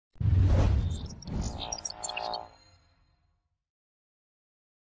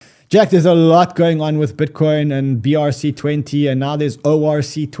Jack, there's a lot going on with Bitcoin and BRC-20, and now there's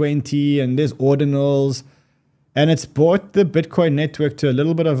ORC-20, and there's ordinals, and it's brought the Bitcoin network to a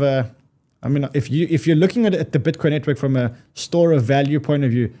little bit of a, I mean, if you're looking at the Bitcoin network from a store of value point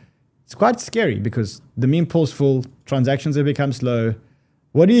of view, it's quite scary because the meme pool's full, transactions have become slow.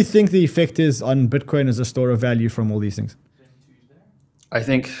 What do you think the effect is on Bitcoin as a store of value from all these things? I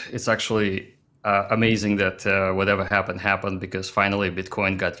think it's actually amazing that whatever happened because finally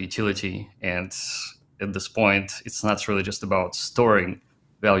Bitcoin got utility. And at this point, it's not really just about storing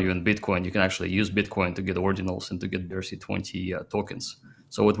value in Bitcoin. You can actually use Bitcoin to get ordinals and to get BRC-20 tokens.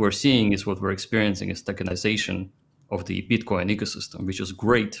 So what we're seeing is what we're experiencing is tokenization of the Bitcoin ecosystem, which is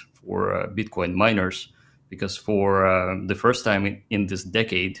great for Bitcoin miners, because for the first time in this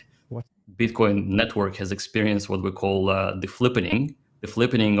decade, Bitcoin network has experienced what we call the flippening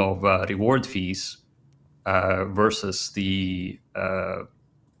of reward fees versus the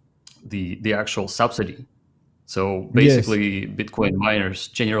actual subsidy. So basically, yes, Bitcoin miners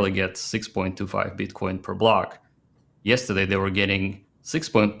generally get 6.25 Bitcoin per block. Yesterday, they were getting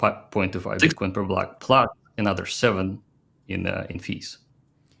 6.25 Bitcoin per block plus another 7 in fees.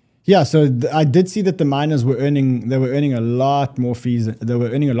 Yeah, so I did see that the miners were earning a lot more fees. They were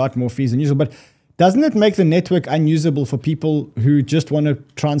earning a lot more fees than usual, but doesn't it make the network unusable for people who just want to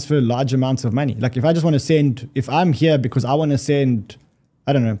transfer large amounts of money? Like if I just want to send, if I'm here because I want to send,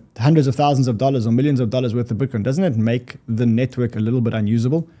 I don't know, hundreds of thousands of dollars or millions of dollars worth of Bitcoin, doesn't it make the network a little bit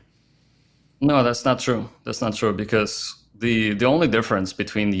unusable? No, that's not true. That's not true, because the only difference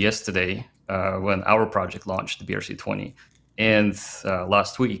between yesterday when our project launched, the BRC-20, and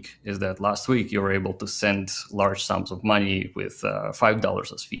last week is that last week you were able to send large sums of money with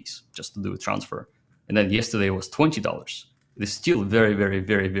 $5 as fees just to do a transfer. And then yesterday was $20. It is still very, very,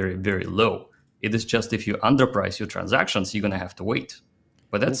 very, very, very low. It is just if you underprice your transactions, you're going to have to wait.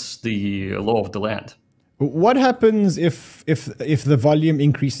 But that's the law of the land. What happens if the volume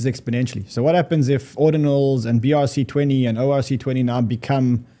increases exponentially? So what happens if ordinals and BRC-20 and ORC-20 now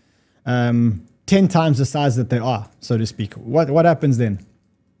become 10 times the size that they are, so to speak? What happens then?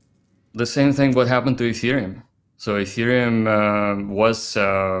 The same thing what happened to Ethereum. So Ethereum was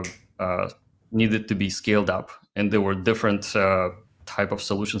needed to be scaled up, and there were different type of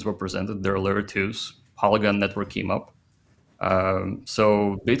solutions were presented. There are layer 2s. Polygon network came up.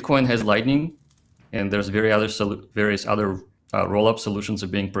 So Bitcoin has Lightning, and there's various other roll-up solutions are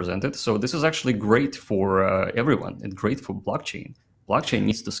being presented. So this is actually great for everyone and great for blockchain. Blockchain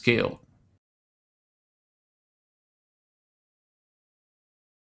needs to scale.